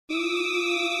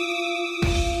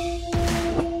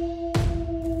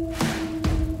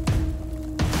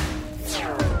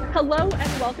Hello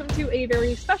and welcome to a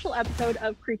very special episode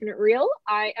of Creeping It Real.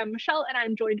 I am Michelle and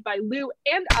I'm joined by Lou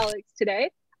and Alex today.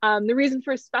 The reason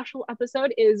for a special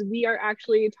episode is we are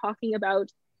actually talking about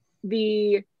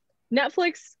the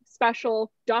Netflix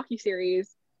special docuseries,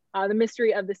 The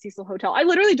Mystery of the Cecil Hotel. I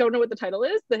literally don't know what the title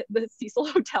is. The Cecil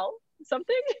Hotel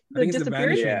something? I think it's The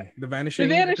Vanishing. Yeah. The Vanishing.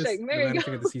 The Vanishing. There you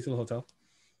go. At the Cecil Hotel.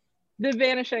 The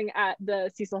Vanishing at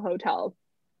the Cecil Hotel.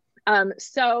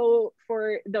 So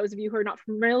for those of you who are not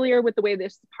familiar with the way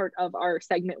this part of our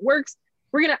segment works,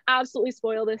 we're going to absolutely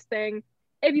spoil this thing.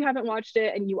 If you haven't watched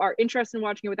it and you are interested in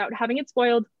watching it without having it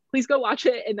spoiled, please go watch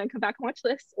it and then come back and watch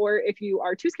this. Or if you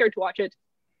are too scared to watch it,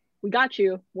 we got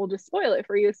you. We'll just spoil it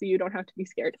for you so you don't have to be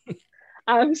scared.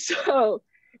 So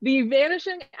The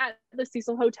Vanishing at the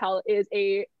Cecil Hotel is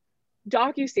a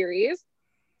docuseries.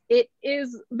 It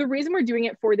is, the reason we're doing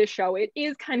it for this show, it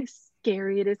is kind of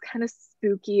scary, it is kind of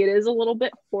spooky, it is a little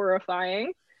bit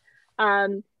horrifying.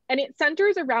 And it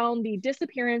centers around the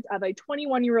disappearance of a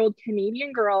 21-year-old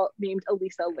Canadian girl named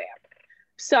Elisa Lam.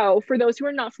 So for those who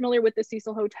are not familiar with the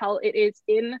Cecil Hotel, it is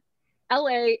in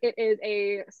LA. It is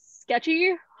a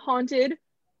sketchy, haunted,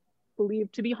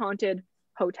 believed to be haunted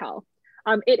hotel.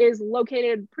 It is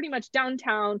located pretty much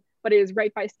downtown, but it is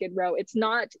right by Skid Row. It's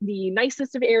not the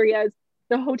nicest of areas.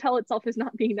 The hotel itself is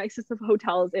not the nicest of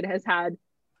hotels. It has had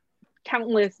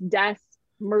countless deaths,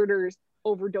 murders,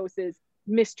 overdoses,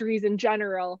 mysteries in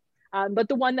general. But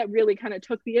the one that really kind of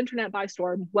took the internet by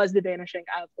storm was the vanishing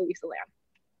of Elisa Lam.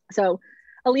 So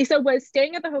Elisa was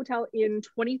staying at the hotel in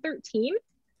 2013,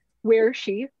 where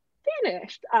she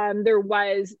vanished. There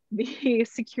was the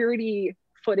security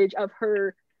footage of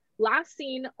her last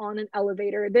seen on an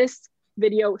elevator. This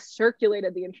video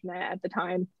circulated the internet at the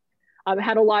time. It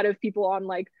had a lot of people on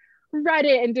like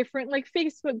Reddit and different like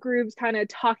Facebook groups kind of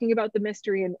talking about the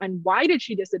mystery and why did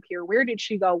she disappear? Where did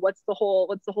she go? What's the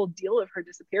whole deal of her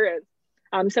disappearance?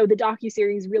 So the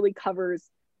docuseries really covers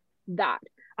that.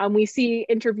 We see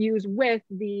interviews with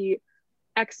the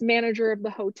ex-manager of the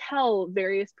hotel,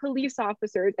 various police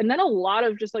officers, and then a lot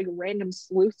of just like random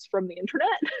sleuths from the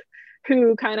internet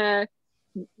who kind of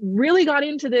really got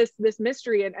into this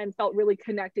mystery and felt really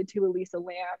connected to Elisa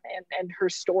Lam and her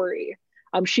story.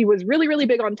 She was really, really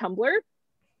big on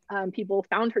Tumblr. People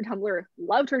found her Tumblr,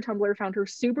 loved her Tumblr, found her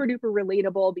super duper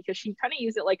relatable because she kind of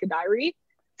used it like a diary.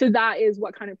 So that is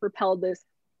what kind of propelled this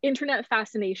internet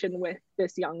fascination with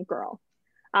this young girl.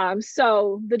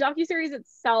 So the docuseries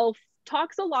itself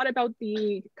talks a lot about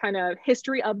the kind of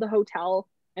history of the hotel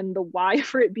and the why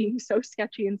for it being so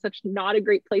sketchy and such not a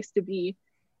great place to be.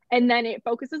 And then it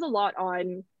focuses a lot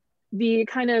on the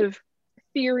kind of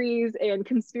theories and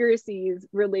conspiracies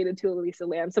related to Elisa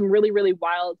Lam, some really, really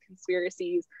wild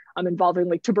conspiracies involving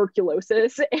like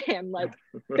tuberculosis and like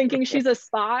thinking she's a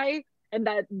spy and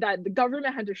that the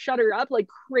government had to shut her up, like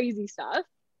crazy stuff.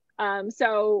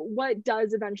 So what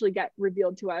does eventually get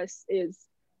revealed to us is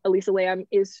Elisa Lam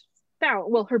is found,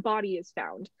 well, her body is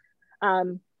found.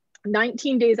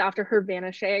 19 days after her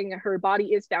vanishing, her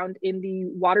body is found in the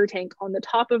water tank on the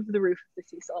top of the roof of the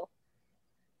Cecil.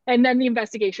 And then the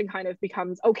investigation kind of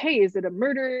becomes, okay, is it a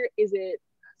murder? Is it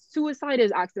suicide?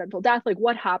 Is accidental death? Like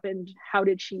what happened? How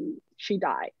did she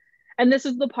die? And this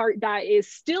is the part that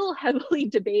is still heavily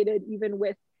debated, even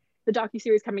with the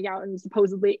docuseries coming out and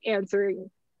supposedly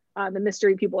answering the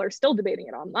mystery. People are still debating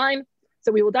it online.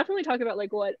 So we will definitely talk about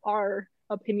like what our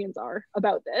opinions are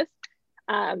about this.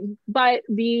 But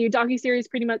the docuseries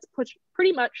pretty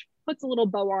much puts a little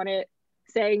bow on it,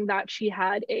 saying that she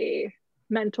had a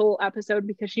mental episode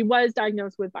because she was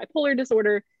diagnosed with bipolar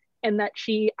disorder and that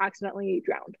she accidentally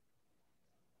drowned.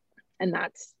 And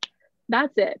that's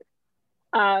it.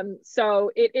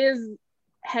 So it is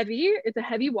heavy. It's a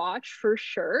heavy watch for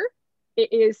sure.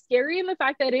 It is scary in the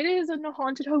fact that it is in a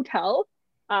haunted hotel.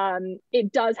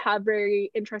 It does have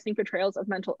very interesting portrayals of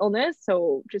mental illness,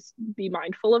 so just be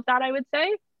mindful of that, I would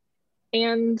say.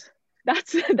 And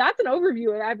that's an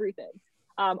overview of everything.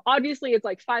 Obviously, it's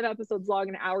like 5 episodes long,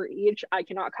 an hour each. I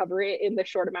cannot cover it in this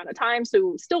short amount of time,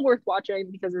 so still worth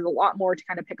watching because there's a lot more to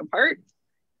kind of pick apart.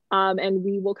 And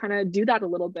we will kind of do that a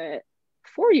little bit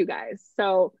for you guys.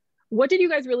 So what did you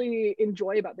guys really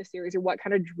enjoy about this series, or what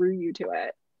kind of drew you to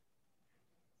it?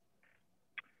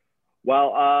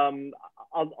 Well,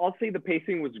 I'll say the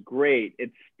pacing was great.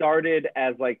 It started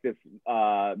as like this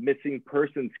missing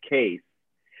persons case.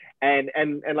 And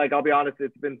like, I'll be honest,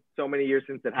 it's been so many years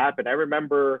since it happened. I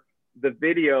remember the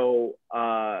video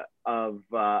of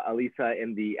Elisa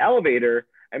in the elevator.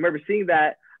 I remember seeing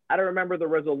that. I don't remember the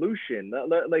resolution.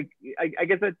 Like, I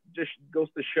guess that just goes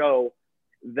to show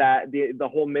that the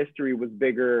whole mystery was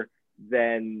bigger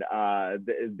than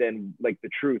like the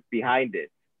truth behind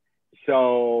it.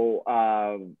 So,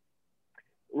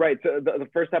 right. So the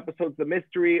first episode's the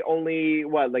mystery. Only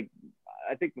what, like,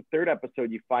 I think the third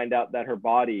episode, you find out that her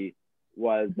body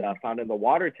was found in the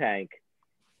water tank,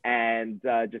 and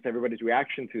just everybody's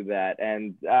reaction to that.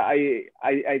 And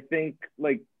I think,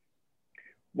 like,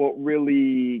 what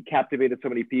really captivated so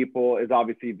many people is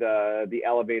obviously the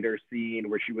elevator scene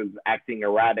where she was acting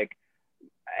erratic,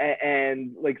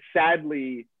 and like,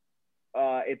 sadly,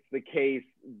 it's the case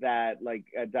that, like,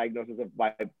 a diagnosis of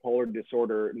bipolar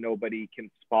disorder, nobody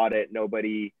can spot it.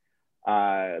 Nobody,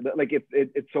 like,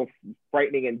 it's so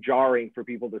frightening and jarring for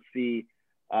people to see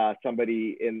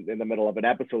somebody in the middle of an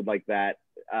episode like that,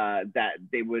 that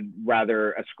they would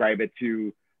rather ascribe it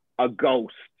to a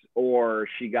ghost, or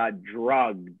she got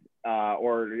drugged,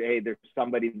 or, hey, there's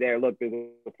somebody there, look, there's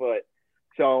a foot.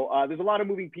 So there's a lot of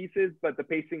moving pieces, but the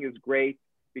pacing is great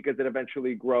because it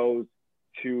eventually grows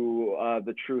to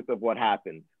the truth of what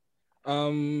happened.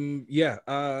 Yeah,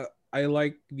 I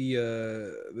like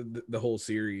the whole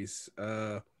series.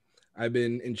 I've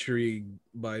been intrigued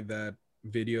by that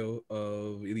video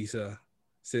of Elisa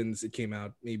since it came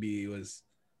out. Maybe it was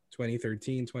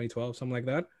 2013, 2012, something like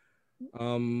that.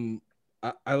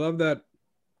 I love that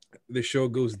the show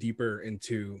goes deeper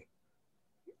into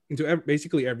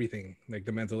basically everything, like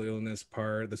the mental illness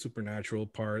part, the supernatural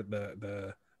part,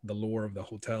 the lore of the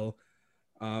hotel.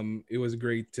 It was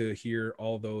great to hear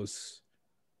all those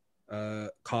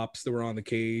cops that were on the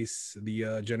case.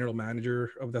 The general manager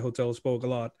of the hotel spoke a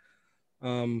lot.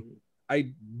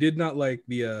 I did not like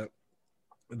the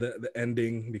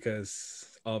ending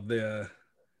because of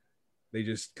they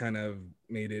just kind of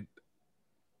made it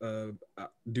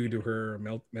due to her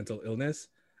mental illness.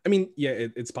 I mean, yeah,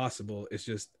 it's possible. It's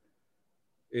just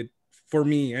it for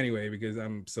me anyway, because I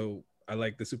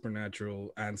like the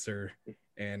supernatural answer,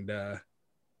 and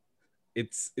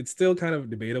it's still kind of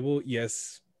debatable.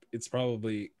 Yes, it's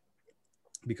probably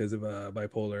because of a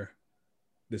bipolar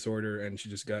disorder and she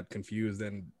just got confused,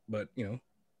 but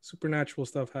supernatural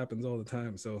stuff happens all the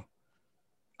time. So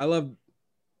I love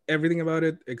everything about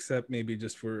it except maybe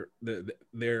just for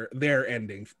their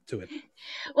ending to it.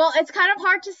 Well, it's kind of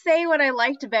hard to say what I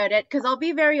liked about it, because I'll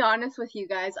be very honest with you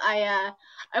guys. I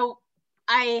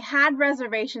had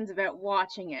reservations about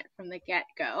watching it from the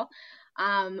get-go.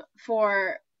 You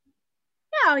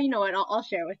know what, I'll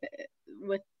share with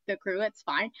the crew, it's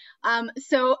fine.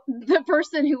 So the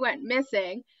person who went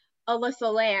missing,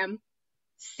 Alyssa Lamb,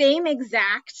 same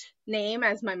exact name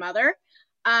as my mother,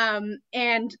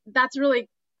 and that's really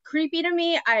creepy to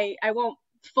me. I won't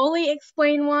fully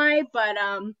explain why, but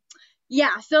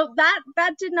yeah, so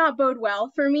that did not bode well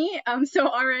for me. So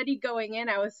already going in,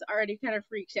 I was already kind of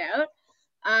freaked out.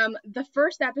 The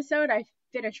first episode, I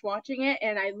finished watching it,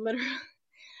 and I literally,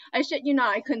 I shit you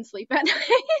not, I couldn't sleep at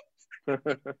night.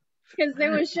 Because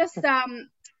there was just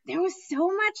there was so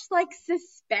much like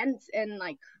suspense and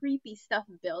like creepy stuff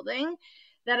building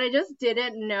that I just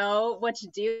didn't know what to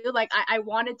do. Like I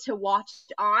wanted to watch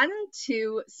on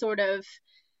to sort of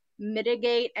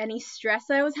mitigate any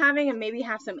stress I was having and maybe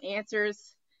have some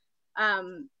answers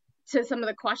to some of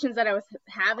the questions that I was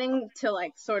having to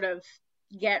like sort of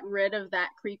get rid of that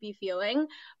creepy feeling.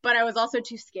 But I was also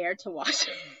too scared to watch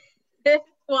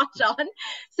on.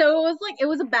 So it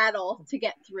was a battle to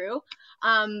get through.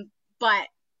 But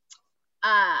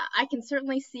I can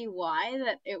certainly see why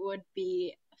that it would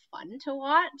be fun to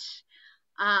watch,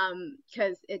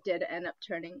 because it did end up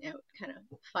turning out kind of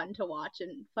fun to watch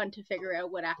and fun to figure out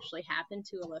what actually happened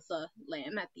to Alyssa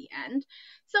Lamb at the end.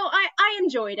 So I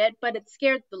enjoyed it, but it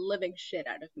scared the living shit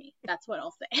out of me. That's what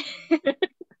I'll say.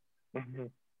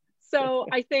 So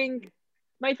I think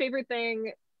my favorite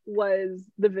thing was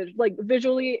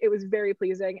visually, it was very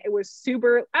pleasing. It was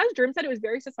super, as Germ said, it was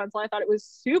very suspenseful. I thought it was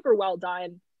super well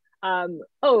done. I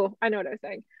know what I was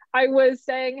saying. I was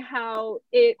saying how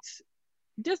it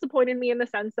disappointed me in the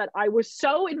sense that I was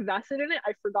so invested in it,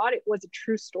 I forgot it was a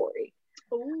true story.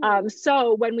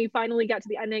 So when we finally get to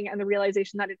the ending and the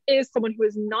realization that it is someone who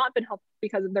has not been helped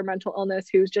because of their mental illness,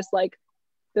 who's just like,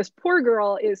 this poor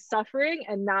girl is suffering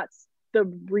and that's the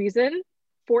reason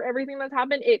for everything that's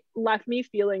happened, it left me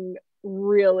feeling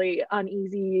really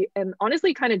uneasy and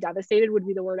honestly kind of devastated would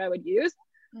be the word I would use.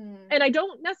 And I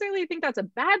don't necessarily think that's a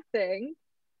bad thing,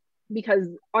 because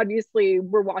obviously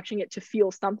we're watching it to feel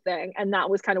something, and that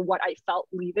was kind of what I felt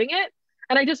leaving it.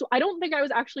 And I don't think I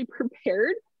was actually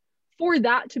prepared for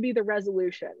that to be the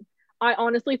resolution. I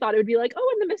honestly thought it would be like, oh,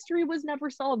 and the mystery was never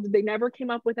solved, they never came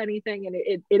up with anything, and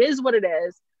it is what it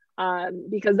is.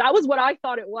 Because that was what I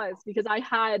thought it was, because I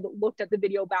had looked at the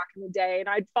video back in the day and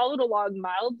I'd followed along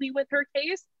mildly with her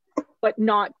case, but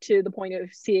not to the point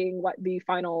of seeing what the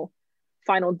final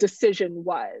final decision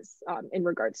was in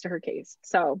regards to her case.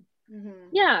 So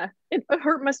yeah, it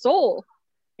hurt my soul.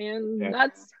 And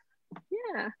that's,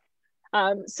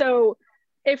 so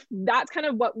if that's kind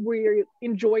of what we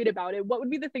enjoyed about it, what would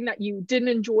be the thing that you didn't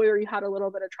enjoy or you had a little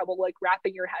bit of trouble like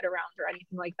wrapping your head around or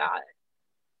anything like that?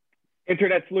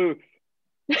 Internet sleuths.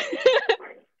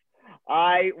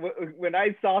 When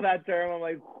I saw that term, I'm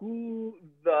like, who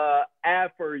the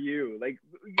F are you? Like,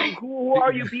 who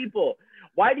are you people?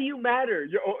 Why do you matter?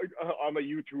 I'm a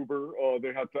YouTuber. Oh,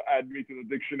 they have to add me to the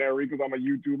dictionary because I'm a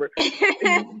YouTuber.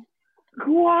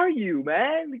 Who are you,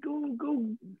 man?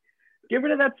 Go. Get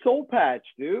rid of that soul patch,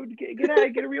 dude. Get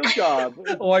a real job.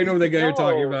 Oh, I know the guy you're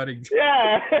talking about.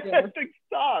 Yeah. Like,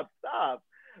 stop.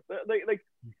 I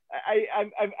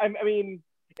mean,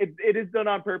 it is done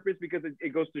on purpose because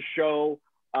it goes to show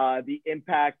the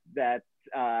impact that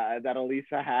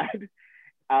Elisa had,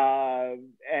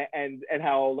 and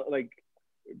how like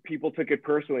people took it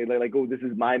personally. Like, oh, this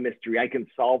is my mystery. I can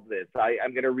solve this.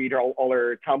 I'm gonna read all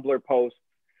her Tumblr posts,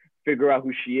 figure out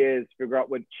who she is, figure out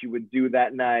what she would do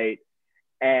that night.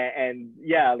 And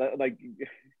yeah, like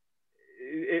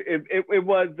it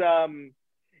was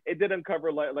it did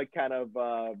uncover like kind of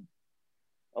a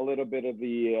little bit of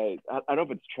the I don't know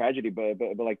if it's tragedy, but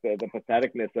like the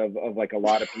patheticness of like a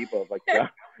lot of people, like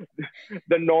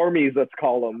the normies, let's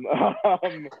call them.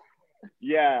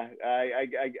 Yeah, I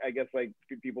guess like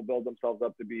people build themselves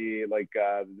up to be like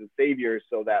the saviors,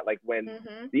 so that like when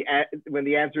the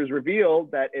answer is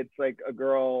revealed that it's like a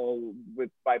girl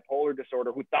with bipolar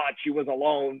disorder who thought she was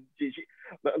alone, she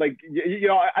like you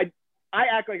know, I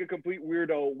act like a complete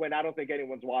weirdo when I don't think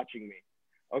anyone's watching me,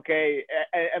 okay,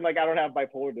 and like I don't have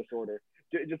bipolar disorder.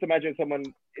 Just imagine someone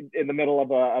in the middle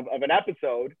of an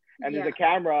episode and there's a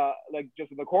camera like just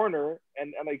in the corner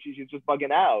and like she's just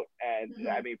bugging out, and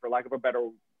I mean, for lack of a better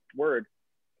word.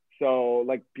 So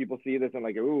like people see this and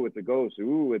like, ooh, it's a ghost,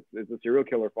 ooh, it's a serial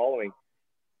killer following,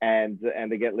 and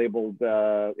they get labeled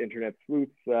internet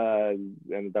sleuths,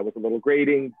 and that was a little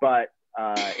grating, but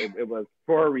it was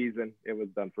for a reason. It was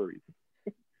done for a reason.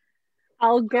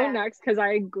 I'll go next because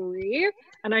I agree.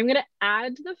 And I'm going to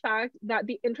add to the fact that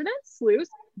the internet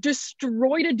sleuths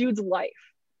destroyed a dude's life.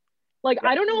 Like,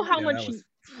 I don't know how much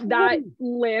that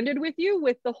landed with you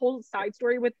with the whole side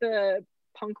story with the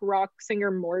punk rock singer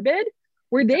Morbid,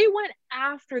 where they went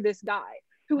after this guy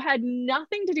who had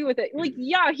nothing to do with it. Like,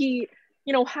 yeah, he,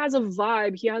 you know, has a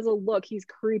vibe, he has a look, he's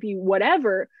creepy,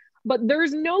 whatever, but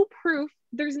there's no proof.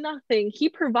 There's nothing. He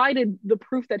provided the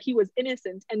proof that he was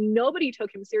innocent and nobody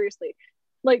took him seriously.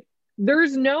 Like,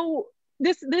 there's no,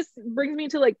 this brings me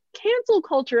to like cancel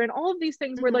culture and all of these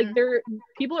things where like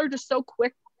people are just so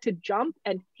quick to jump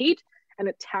and hate and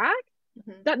attack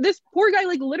that this poor guy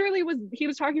like literally he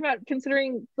was talking about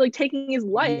considering like taking his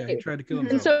life. Yeah, he tried to kill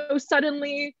himself. And so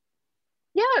suddenly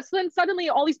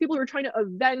all these people who are trying to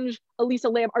avenge Elisa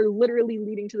Lam are literally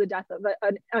leading to the death of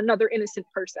another innocent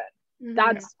person.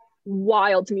 That's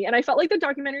wild to me. And I felt like the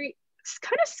documentary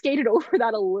kind of skated over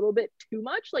that a little bit too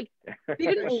much. Like, they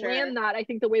didn't land that, I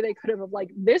think, the way they could have, of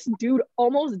like, this dude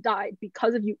almost died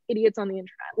because of you idiots on the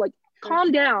internet. Like,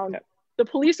 calm down. The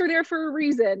police are there for a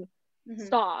reason.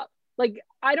 Stop. Like,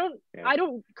 I don't,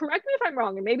 correct me if I'm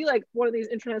wrong, and maybe like one of these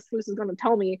internet sleuths is going to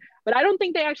tell me, but I don't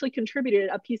think they actually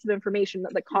contributed a piece of information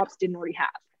that the cops didn't already have.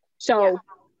 So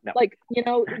like, you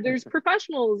know, there's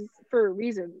professionals for a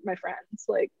reason, my friends.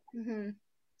 Like,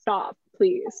 stop,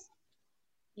 please.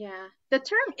 Yeah, the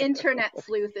term internet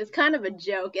sleuth is kind of a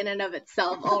joke in and of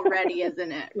itself already,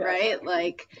 isn't it? Right?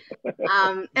 Like,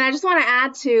 and I just want to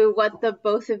add to what the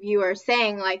both of you are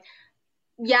saying. Like,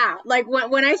 yeah, like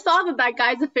when I saw that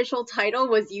guy's official title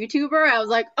was YouTuber, I was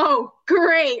like, oh,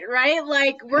 great, right?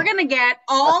 Like, we're gonna get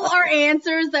all our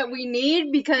answers that we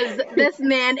need because this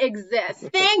man exists.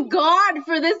 Thank God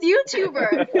for this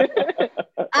YouTuber.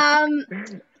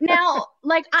 Now,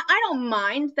 like, I don't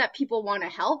mind that people want to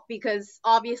help because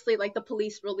obviously, like, the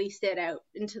police released it out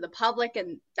into the public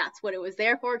and that's what it was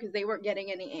there for because they weren't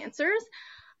getting any answers.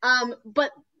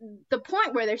 But the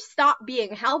point where they stopped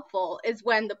being helpful is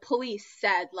when the police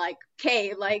said, like,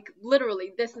 okay, like,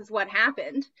 literally, this is what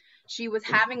happened. She was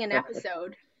having an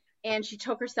episode and she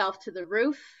took herself to the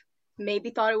roof,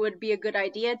 maybe thought it would be a good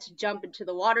idea to jump into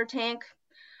the water tank.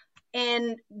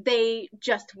 And they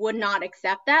just would not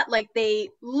accept that. Like, they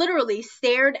literally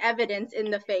stared evidence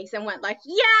in the face and went like,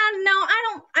 yeah, no,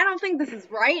 I don't think this is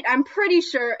right. I'm pretty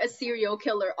sure a serial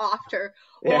killer offed her.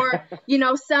 Or, you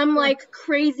know, some like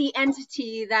crazy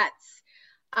entity that's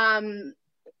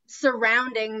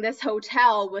surrounding this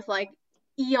hotel with like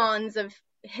eons of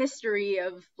history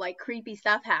of like creepy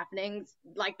stuff happening.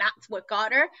 Like, that's what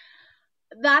got her.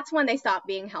 that's when they stopped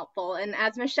being helpful. And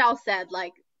as Michelle said,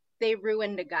 like, they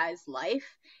ruined a guy's life.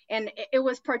 And it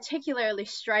was particularly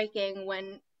striking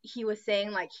when he was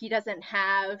saying, like, he doesn't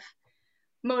have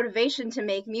motivation to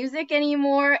make music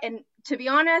anymore. And to be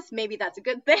honest, maybe that's a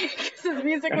good thing, because his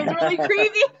music was really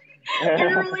creepy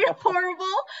and really horrible.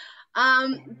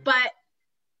 But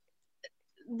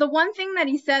the one thing that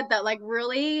he said that like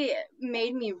really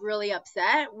made me really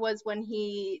upset was when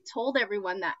he told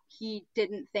everyone that he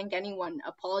didn't think anyone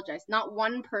apologized. Not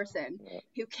one person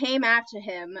who came after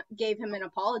him gave him an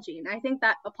apology. And I think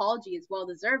that apology is well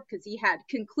deserved, because he had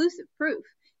conclusive proof.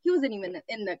 He wasn't even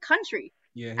in the country.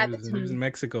 Yeah, he was in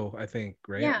Mexico, I think,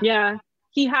 right? Yeah.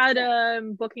 He had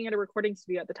booking at a recording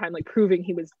studio at the time, like proving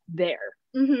he was there.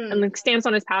 And like stamps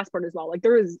on his passport as well. Like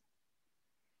there was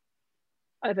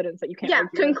evidence that you can't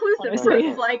argue, conclusive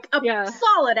proof, like a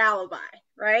solid alibi,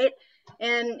 right?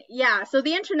 And so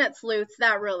the internet sleuths,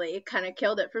 that really kind of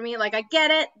killed it for me. Like, I get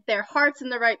it, their heart's in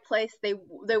the right place, they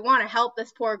want to help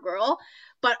this poor girl,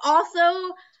 but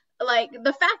also like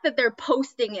the fact that they're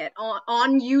posting it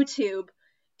on YouTube,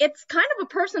 it's kind of a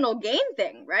personal gain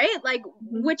thing, right? Like,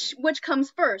 which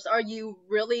comes first? Are you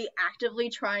really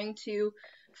actively trying to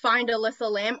find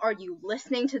Alyssa Lam? Are you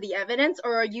listening to the evidence,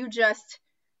 or are you just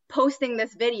posting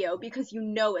this video because you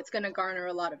know it's going to garner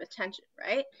a lot of attention,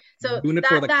 right? So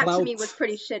that to me was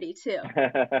pretty shitty too.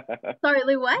 Sorry,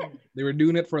 Lou, what? They were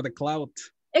doing it for the clout.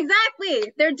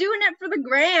 Exactly. They're doing it for the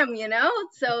gram, you know?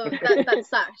 So that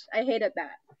sucked. I hated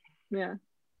that.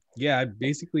 Yeah, I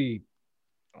basically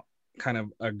kind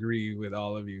of agree with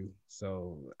all of you.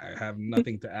 So I have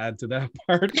nothing to add to that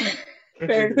part.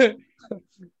 Fair.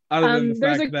 Other than the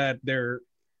fact that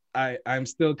I'm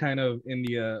still kind of in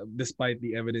the despite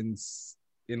the evidence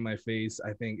in my face,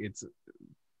 I think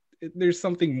there's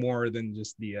something more than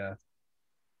just the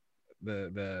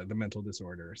mental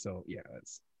disorder. So yeah,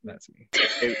 that's me.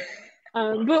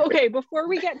 But okay, before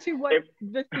we get to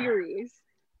the theories,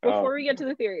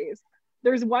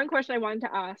 there's one question I wanted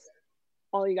to ask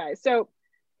all you guys. So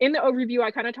in the overview,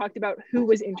 I kind of talked about who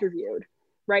was interviewed,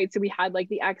 right? So we had like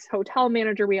the ex-hotel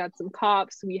manager, we had some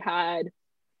cops, we had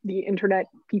the internet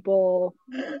people,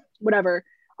 whatever.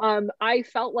 I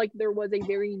felt like there was a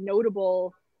very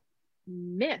notable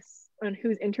miss on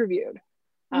who's interviewed.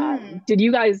 Did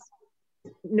you guys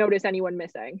notice anyone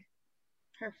missing?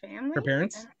 Her family? Her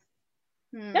parents?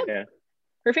 Yeah.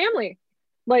 Her family.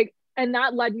 Like, and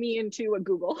that led me into a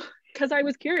Google, because I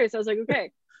was curious. I was like,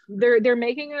 okay, they're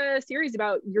making a series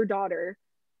about your daughter.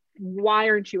 Why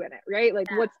aren't you in it, right? Like,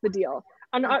 what's the deal?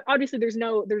 And obviously there's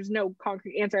no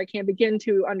concrete answer. I can't begin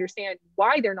to understand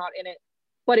why they're not in it,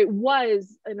 but it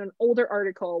was in an older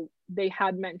article, they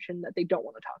had mentioned that they don't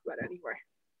want to talk about it anymore.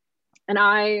 And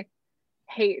I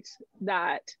hate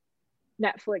that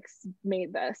Netflix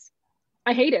made this.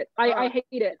 I hate it. I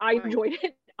hate it. I enjoyed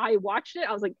it. I watched it.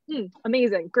 I was like,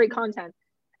 amazing, great content.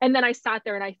 And then I sat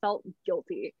there and I felt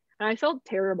guilty and I felt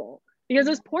terrible, because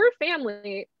this poor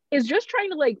family is just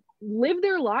trying to like live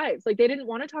their lives. Like, they didn't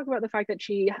want to talk about the fact that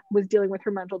she was dealing with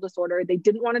her mental disorder. They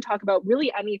didn't want to talk about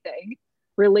really anything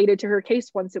related to her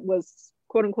case once it was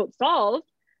quote unquote solved.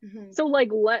 So like,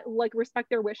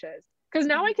 respect their wishes. Because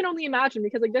now I can only imagine,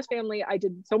 because like this family, I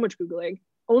did so much Googling,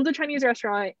 owns a Chinese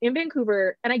restaurant in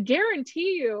Vancouver. And I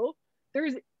guarantee you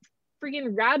there's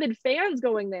freaking rabid fans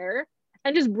going there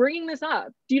and just bringing this up.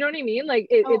 Do you know what I mean? Like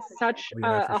it's such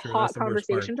a hot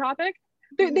conversation topic.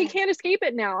 They can't escape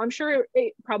it now. I'm sure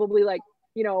it probably like,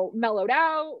 you know, mellowed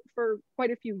out for quite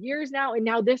a few years now. And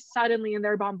now this suddenly, and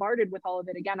they're bombarded with all of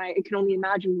it again. I can only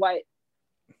imagine what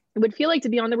it would feel like to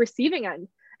be on the receiving end,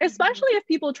 especially if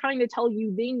people trying to tell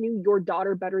you they knew your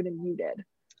daughter better than you did.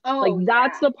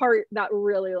 That's the part that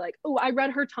really like, oh, I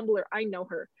read her Tumblr, I know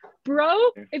her.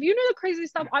 Bro, if you knew the crazy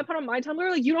stuff I put on my Tumblr,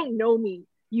 like, you don't know me.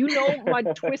 You know my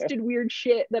twisted, weird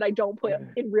shit that I don't put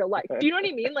in real life. Do you know what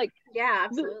I mean? Like, yeah,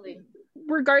 absolutely.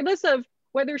 Regardless of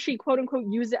whether she quote unquote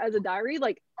used it as a diary,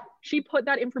 like, she put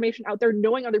that information out there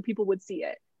knowing other people would see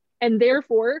it. And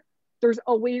therefore, there's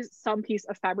always some piece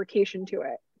of fabrication to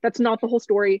it. That's not the whole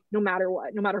story, no matter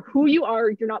what. No matter who you are,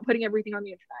 you're not putting everything on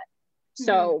the internet.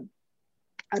 So,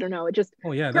 I don't know. It just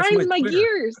grinds my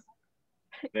gears.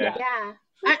 Yeah.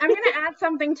 I'm going to add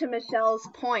something to Michelle's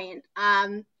point.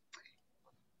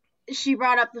 She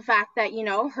brought up the fact that, you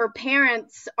know, her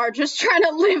parents are just trying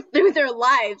to live through their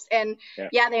lives. And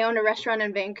they own a restaurant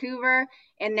in Vancouver.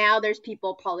 And now there's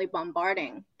people probably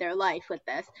bombarding their life with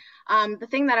this. The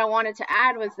thing that I wanted to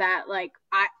add was that, like,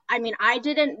 I mean, I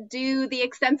didn't do the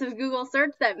extensive Google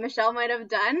search that Michelle might have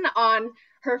done on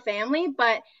her family.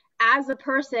 But as a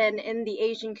person in the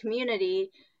Asian community,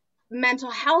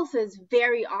 mental health is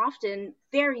very often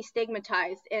very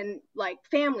stigmatized, and like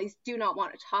families do not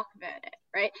want to talk about it,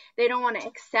 right? They don't want to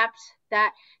accept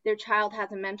that their child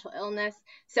has a mental illness.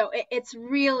 So it's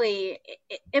really,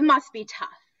 it must be tough,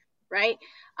 right?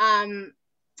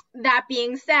 That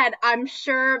being said, I'm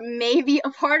sure maybe a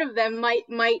part of them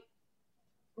might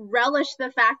relish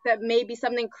the fact that maybe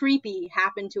something creepy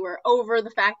happened to her over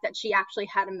the fact that she actually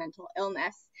had a mental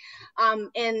illness.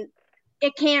 And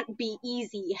it can't be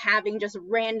easy having just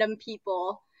random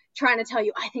people trying to tell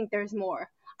you, I think there's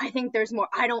more. I think there's more.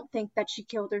 I don't think that she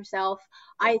killed herself.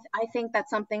 I think that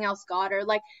something else got her.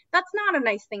 Like, that's not a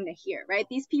nice thing to hear, right?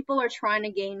 These people are trying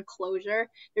to gain closure.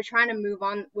 They're trying to move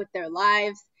on with their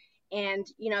lives. And,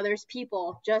 you know, there's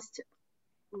people just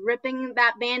ripping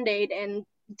that Band-Aid and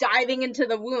diving into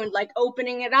the wound, like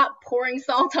opening it up, pouring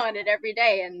salt on it every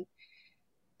day. And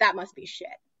that must be shit.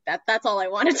 That's all I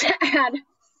wanted to add.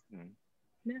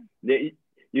 Yeah.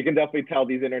 You can definitely tell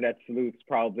these internet sleuths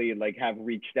probably like have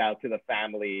reached out to the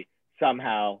family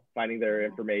somehow, finding their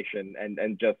information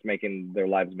and just making their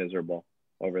lives miserable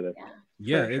over this.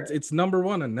 Yeah, it's number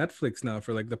one on Netflix now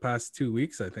for like the past 2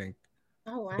 weeks, I think.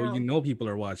 Oh wow. So you know people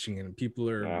are watching it, and people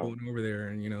are going over there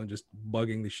and, you know, just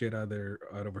bugging the shit out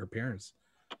of her parents.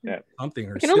 Yeah.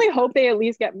 Something. I can only hope they at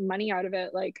least get money out of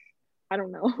it. Like, I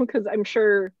don't know, because I'm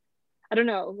sure, I don't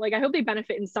know. Like, I hope they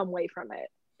benefit in some way from it.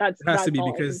 It has to be,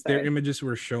 because their images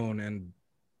were shown, and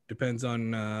depends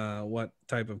on what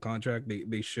type of contract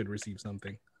they should receive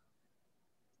something.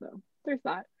 So there's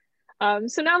that.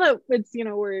 So now that it's, you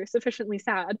know, we're sufficiently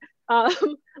sad,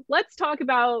 let's talk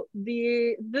about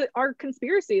our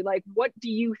conspiracy. Like, what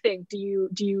do you think? Do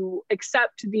you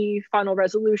accept the final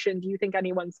resolution? Do you think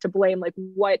anyone's to blame? Like,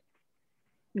 what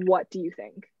do you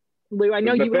think? Lou, I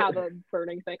know you have a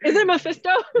burning thing. Is it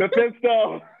Mephisto?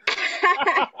 Mephisto.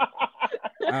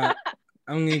 I'm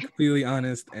gonna be completely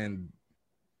honest, and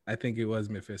I think it was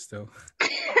Mephisto.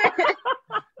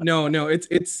 No,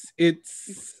 it's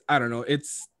I don't know.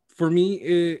 It's, for me,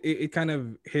 it kind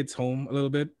of hits home a little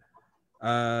bit.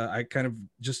 I kind of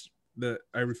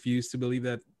I refuse to believe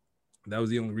that was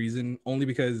the only reason, only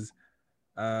because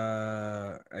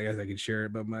I guess I could share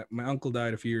it, but my uncle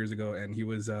died a few years ago, and he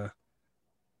was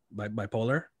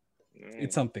bipolar.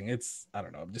 It's something. It's, I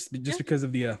don't know, just because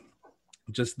of the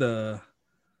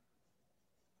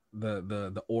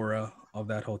the aura of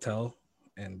that hotel,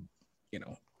 and, you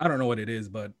know, I don't know what it is,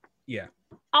 but yeah.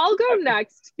 I'll go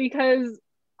next, because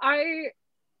I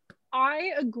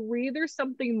agree there's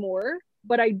something more,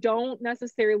 but I don't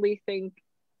necessarily think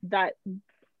that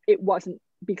it wasn't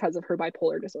because of her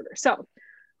bipolar disorder. So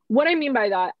what I mean by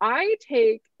that, I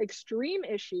take extreme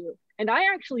issue, and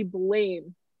I actually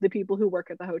blame the people who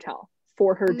work at the hotel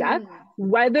for her death,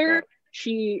 whether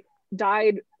she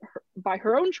died by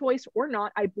her own choice or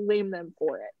not. I blame them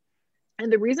for it.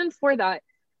 And the reason for that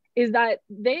is that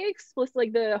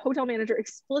the hotel manager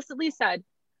explicitly said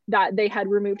that they had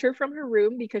removed her from her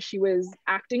room because she was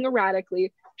acting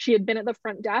erratically. She had been at the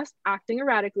front desk acting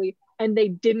erratically, and they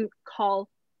didn't call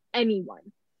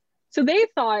anyone. So they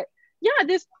thought, yeah,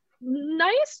 this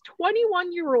nice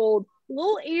 21-year-old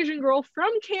little Asian girl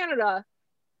from Canada,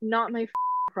 not my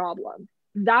problem.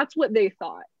 That's what they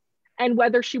thought. And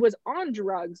whether she was on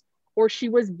drugs, or she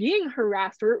was being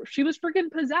harassed, or she was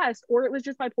freaking possessed, or it was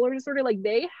just bipolar disorder, like,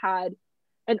 they had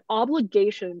an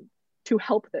obligation to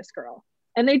help this girl,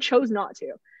 and they chose not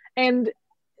to. And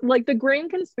like, the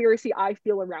grand conspiracy I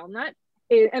feel around that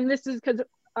and this is because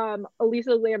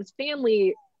Elisa Lam's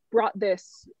family brought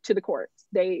this to the courts.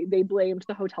 They blamed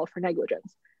the hotel for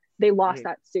negligence. They lost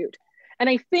that suit. And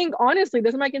I think, honestly,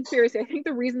 this is my conspiracy, I think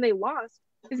the reason they lost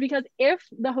is because if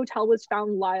the hotel was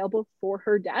found liable for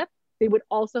her death, they would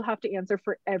also have to answer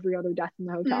for every other death in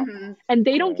the hotel. And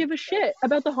they don't give a shit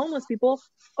about the homeless people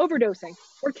overdosing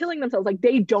or killing themselves. Like,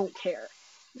 they don't care.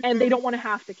 And they don't want to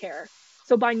have to care.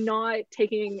 So by not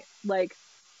taking, like,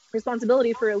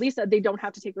 responsibility for Elisa, they don't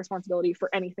have to take responsibility for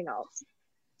anything else.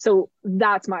 So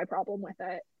that's my problem with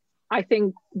it. I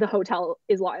think the hotel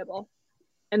is liable,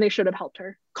 and they should have helped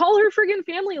her. Call her friggin'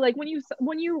 family. Like, when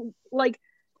you like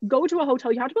go to a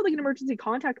hotel, you have to put like an emergency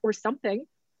contact or something.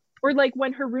 Or like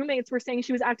when her roommates were saying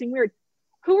she was acting weird,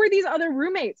 who are these other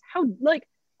roommates? How, like,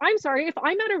 I'm sorry, if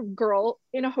I met a girl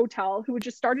in a hotel who had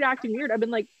just started acting weird, I've been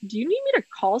like, do you need me to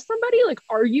call somebody? Like,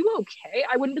 are you okay?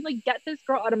 I wouldn't be like, get this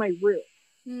girl out of my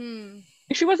room.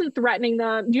 She wasn't threatening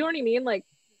them. Do you know what I mean? Like,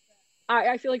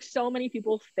 I feel like so many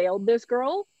people failed this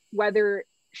girl, whether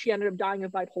she ended up dying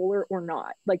of bipolar or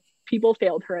not. Like, people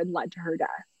failed her and led to her death.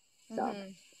 So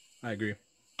I agree.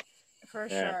 For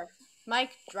sure. Mic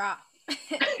drop.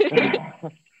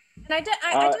 And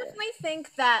I definitely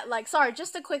think that, like, sorry,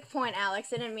 just a quick point,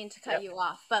 Alex. I didn't mean to cut you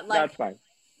off, but like, that's fine.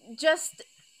 Just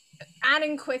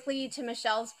adding quickly to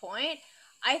Michelle's point,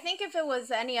 I think if it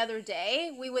was any other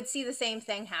day, we would see the same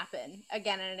thing happen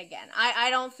again and again. I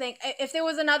don't think, if there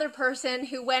was another person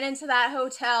who went into that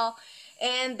hotel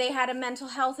and they had a mental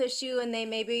health issue and they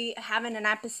maybe having an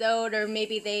episode, or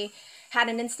maybe they had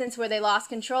an instance where they lost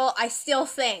control, I still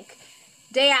think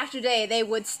day after day they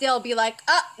would still be like,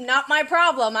 not my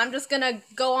problem, I'm just gonna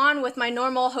go on with my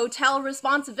normal hotel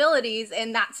responsibilities,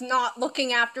 and that's not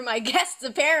looking after my guests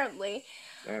apparently.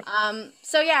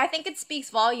 So yeah, I think it speaks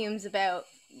volumes about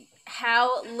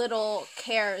how little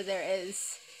care there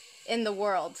is in the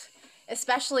world,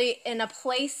 especially in a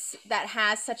place that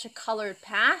has such a colored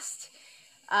past,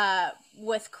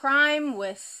 with crime,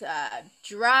 with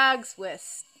drugs,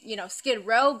 with, you know, Skid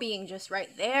Row being just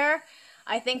right there.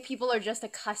 I think people are just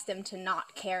accustomed to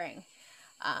not caring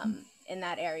in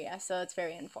that area, so it's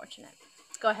very unfortunate.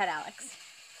 Go ahead, Alex.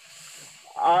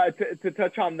 To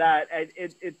touch on that,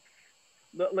 it's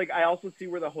like, I also see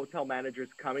where the hotel manager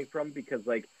is coming from, because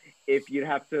like, if you'd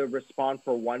have to respond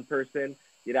for one person,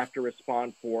 you'd have to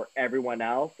respond for everyone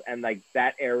else, and like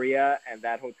that area and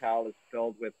that hotel is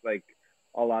filled with like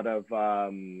a lot of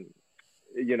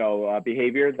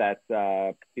behavior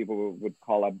that people would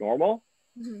call abnormal.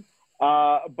 Mm-hmm.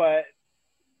 But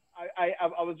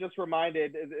I was just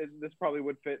reminded, this probably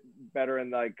would fit better in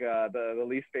like the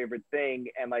least favorite thing,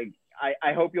 and like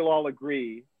I hope you'll all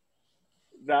agree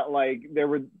that like there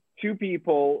were two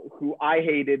people who I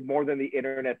hated more than the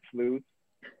internet sleuth,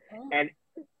 and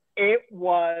it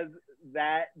was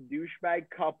that douchebag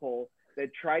couple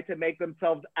that tried to make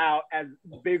themselves out as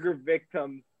bigger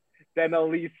victims than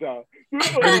Elisa.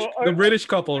 The British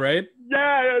couple, right?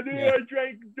 Yeah, I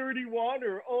drank dirty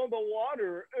water. Oh, the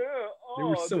water. They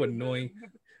were so annoying.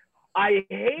 I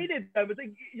hated them. It's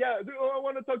like, I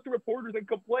want to talk to reporters and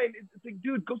complain. It's like,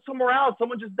 dude, go somewhere else.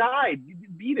 Someone just died. You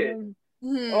beat it.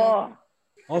 Mm-hmm. Oh.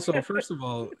 Also, first of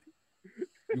all,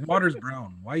 your water's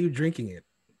brown. Why are you drinking it?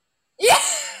 Yeah.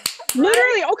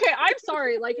 Literally, okay, I'm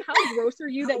sorry. Like, how gross are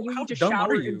you that you need to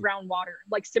shower in brown water?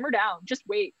 Like, simmer down. Just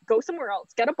wait. Go somewhere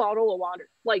else. Get a bottle of water.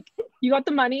 Like, you got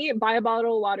the money, buy a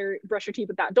bottle of water, brush your teeth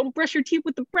with that. Don't brush your teeth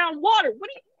with the brown water. What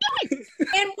are you doing?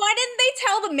 And why didn't they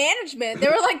tell the management? They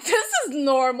were like, this is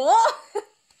normal.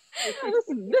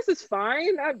 This is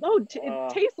fine.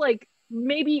 It tastes like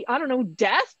maybe, I don't know,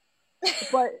 death,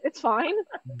 but it's fine.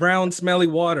 Brown, smelly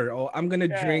water. Oh, I'm going to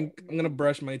drink. I'm going to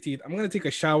brush my teeth. I'm going to take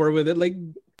a shower with it. Like,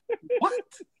 what?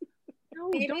 No,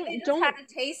 maybe they just had a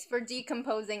taste for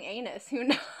decomposing anus. Who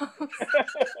knows?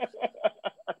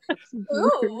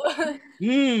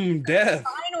 Ooh. Death.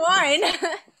 Fine wine.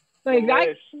 Like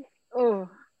that. Oh.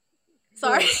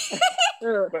 Sorry.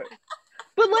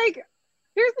 But like,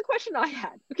 here's the question I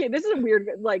had. Okay, this is a weird,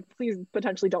 like, please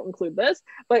potentially don't include this,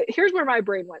 but here's where my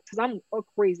brain went, because I'm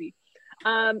crazy.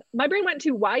 My brain went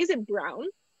to, why is it brown?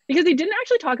 Because they didn't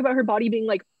actually talk about her body being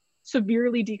like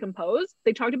severely decomposed.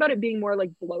 They talked about it being more like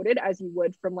bloated, as you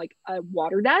would from like a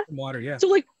water death. Water, yeah. So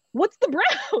like, what's the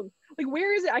brown? Like,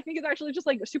 where is it? I think it's actually just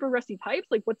like super rusty pipes.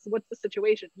 Like, what's the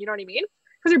situation? You know what I mean?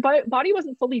 Because her body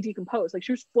wasn't fully decomposed. Like,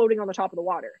 she was floating on the top of the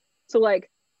water. So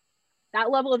like, that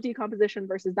level of decomposition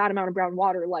versus that amount of brown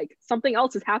water, like something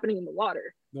else is happening in the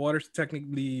water. The water's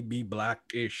technically be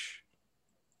blackish.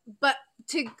 But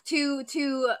to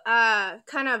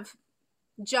kind of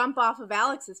jump off of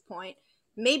Alex's point,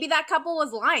 maybe that couple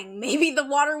was lying. Maybe the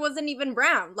water wasn't even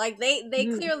brown. Like they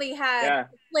clearly had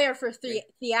flair for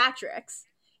theatrics.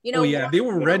 You know, they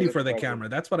were ready for the camera.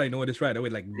 That's what I noticed. Right, I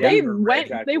was like, they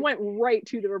went right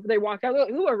to the. They walked out.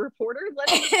 Ooh, a reporter.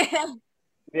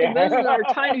 This is our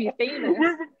time to be famous.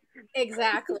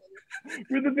 Exactly.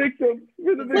 We're the victims.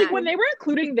 Like when they were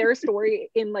including their story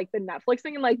in like the Netflix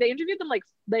thing, and like they interviewed them, like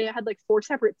they had like 4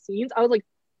 separate scenes. I was like,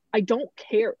 I don't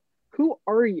care. Who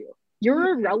are you?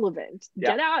 You're irrelevant.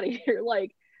 Get out of here.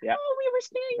 Like, oh, we were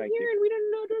staying here and we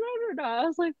didn't know. I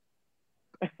was like,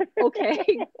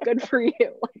 okay, good for you.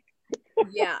 Like,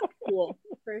 yeah, cool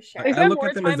for sure. Is there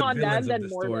more time on them than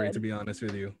more story? To be honest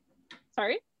with you,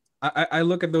 sorry. I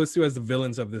look at those two as the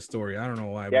villains of this story. I don't know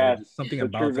why, but something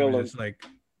about them is like,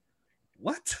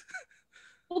 what?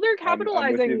 Well, they're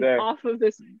capitalizing off of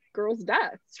this girl's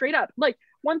death, straight up. Like,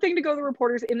 one thing to go to the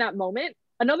reporters in that moment,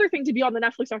 another thing to be on the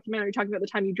Netflix documentary talking about the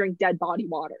time you drank dead body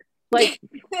water. Like,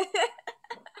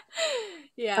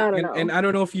 yeah. I don't know. And I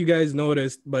don't know if you guys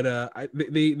noticed, but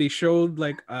they showed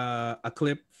like a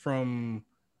clip from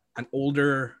an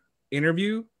older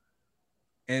interview.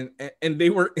 And they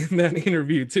were in that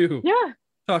interview too. Yeah.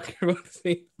 Talking about the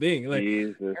same thing. Like,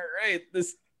 Jesus. all right,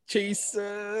 let's chase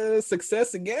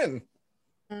success again.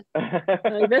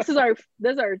 Like, this is our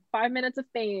 5 minutes of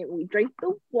fame. We drank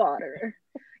the water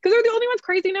because they're the only ones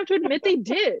crazy enough to admit they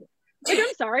did. Like,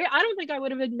 I'm sorry, I don't think I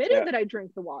would have admitted that I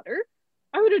drank the water.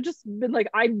 I would have just been like,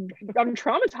 I'm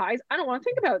traumatized. I don't want to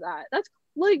think about that. That's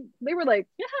like, they were like,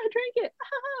 yeah, I drank it.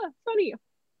 Funny.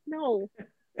 No,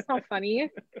 it's not funny.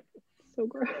 It's so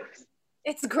gross.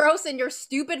 It's gross and you're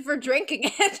stupid for drinking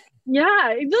it.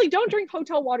 Yeah, really, don't drink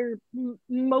hotel water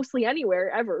mostly anywhere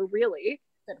ever, really.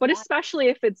 But especially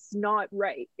if it's not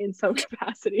right in some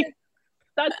capacity.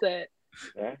 That's it.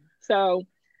 Yeah. So,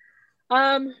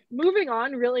 moving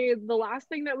on, really, the last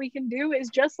thing that we can do is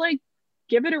just like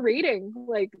give it a rating.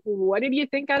 Like, what did you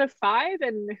think out of 5,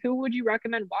 and who would you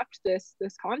recommend watch this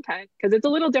content? Because it's a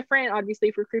little different.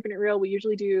 Obviously, for Creeping It Real, we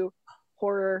usually do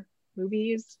horror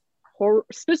movies,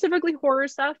 specifically horror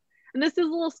stuff, and this is a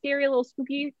little scary, a little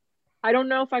spooky. I don't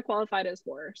know if I qualified as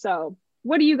horror. So,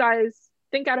 what do you guys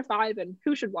think out of 5, and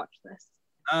who should watch this?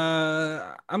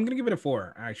 I'm gonna give it a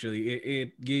 4. Actually,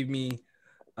 it gave me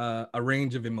a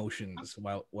range of emotions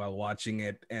while watching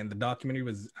it, and the documentary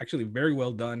was actually very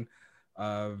well done,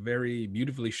 very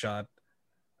beautifully shot,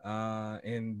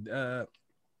 and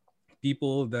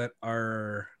people that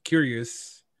are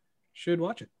curious should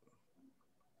watch it.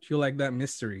 If you like that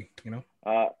mystery, you know.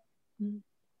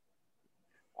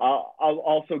 I'll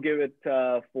also give it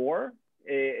 4.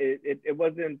 It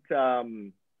wasn't. I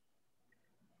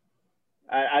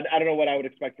don't know what I would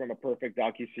expect from a perfect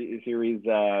docuseries,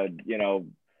 you know,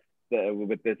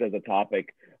 with this as a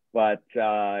topic, but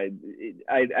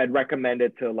I'd recommend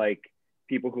it to like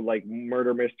people who like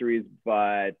murder mysteries,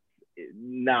 but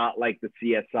not like the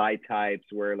CSI types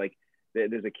where like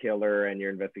there's a killer and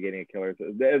you're investigating a killer.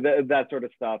 So that sort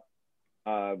of stuff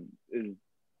is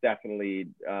definitely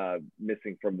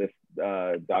missing from this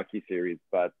docuseries.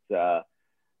 But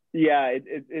yeah,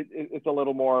 it's a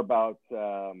little more about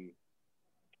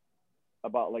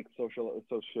like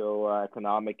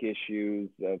socio-economic issues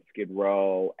of Skid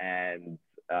Row and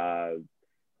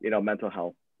you know, mental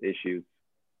health issues.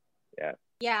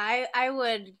 Yeah, I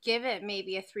would give it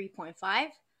maybe a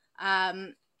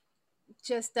 3.5.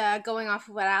 Just going off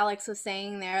of what Alex was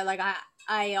saying there, like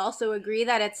I also agree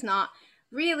that it's not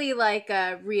really like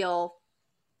a real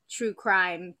true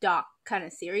crime doc kind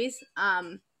of series.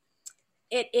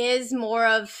 It is more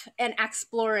of an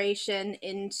exploration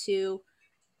into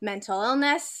mental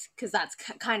illness, because that's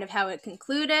kind of how it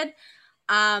concluded.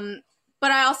 But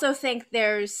I also think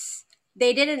they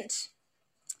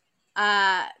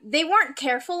weren't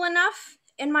careful enough,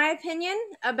 in my opinion,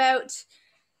 about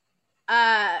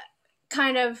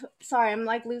kind of, sorry, I'm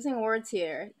like losing words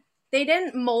here. They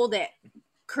didn't mold it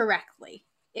correctly,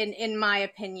 in my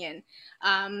opinion.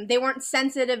 They weren't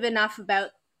sensitive enough about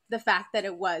the fact that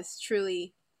it was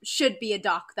truly should be a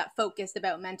doc that focused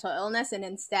about mental illness, and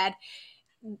instead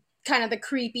kind of the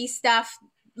creepy stuff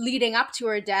leading up to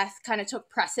her death kind of took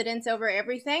precedence over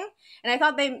everything. And I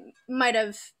thought they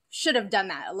should have done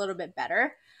that a little bit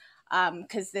better,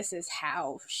 because this is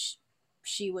how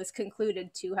she was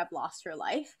concluded to have lost her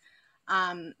life.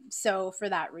 So for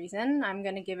that reason, I'm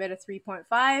going to give it a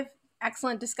 3.5.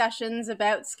 Excellent discussions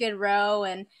about Skid Row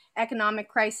and economic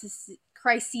crises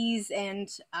and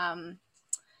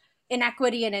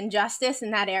inequity and injustice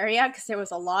in that area, because there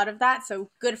was a lot of that. So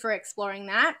good for exploring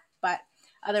that. But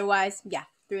otherwise, yeah,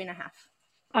 3.5.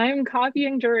 I'm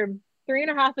copying Germ.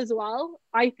 3.5 as well.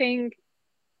 I think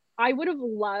I would have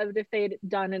loved if they'd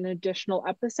done an additional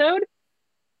episode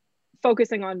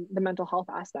focusing on the mental health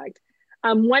aspect.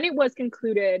 When it was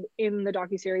concluded in the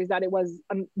docuseries that it was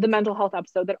the mental health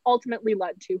episode that ultimately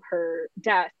led to her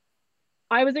death,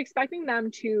 I was expecting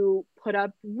them to put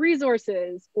up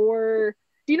resources, or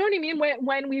do you know what I mean?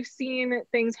 When we've seen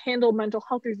things handle mental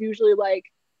health, there's usually like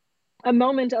a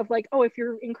moment of like, oh, if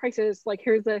you're in crisis, like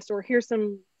here's this, or here's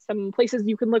some places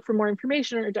you can look for more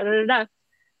information, or da da da da.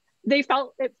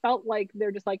 It felt like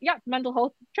they're just like, yeah, mental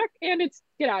health check, and it's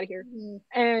get out of here.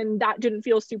 And that didn't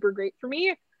feel super great for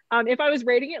me. If I was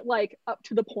rating it like up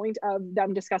to the point of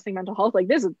them discussing mental health, like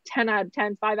this is 10 out of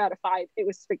 10, 5 out of 5, it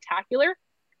was spectacular.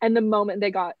 And the moment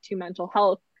they got to mental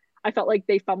health, I felt like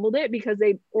they fumbled it, because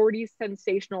they'd already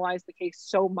sensationalized the case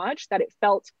so much that it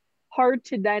felt hard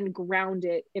to then ground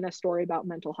it in a story about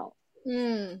mental health.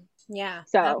 Yeah.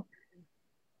 So,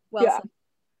 well yeah.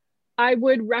 I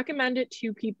would recommend it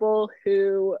to people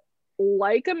who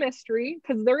like a mystery,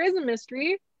 because there is a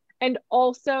mystery. And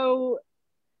also,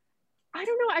 I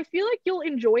don't know, I feel like you'll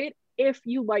enjoy it if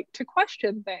you like to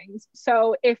question things.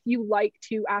 So if you like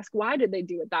to ask, why did they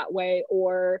do it that way?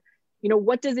 Or, you know,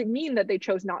 what does it mean that they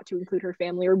chose not to include her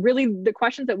family? Or really the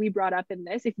questions that we brought up in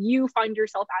this, if you find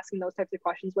yourself asking those types of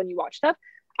questions when you watch stuff,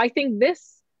 I think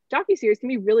this docuseries can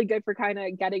be really good for kind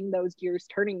of getting those gears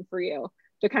turning for you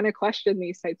to kind of question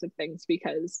these types of things,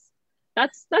 because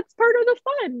that's part of the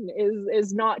fun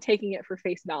is not taking it for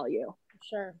face value.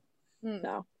 Sure.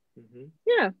 So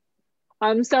yeah.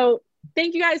 So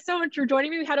thank you guys so much for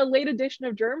joining me. We had a late edition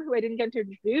of Germ, who I didn't get to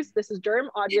introduce. This is Germ.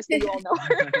 Obviously, you all know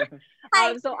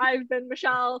her. So I've been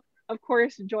Michelle, of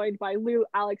course, joined by Lou,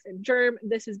 Alex, and Germ.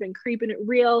 This has been Creeping It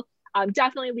Real.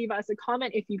 Definitely leave us a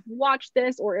comment if you've watched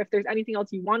this, or if there's anything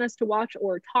else you want us to watch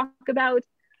or talk about.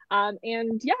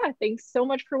 And yeah, thanks so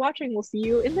much for watching. We'll see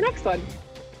you in the next one.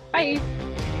 Bye.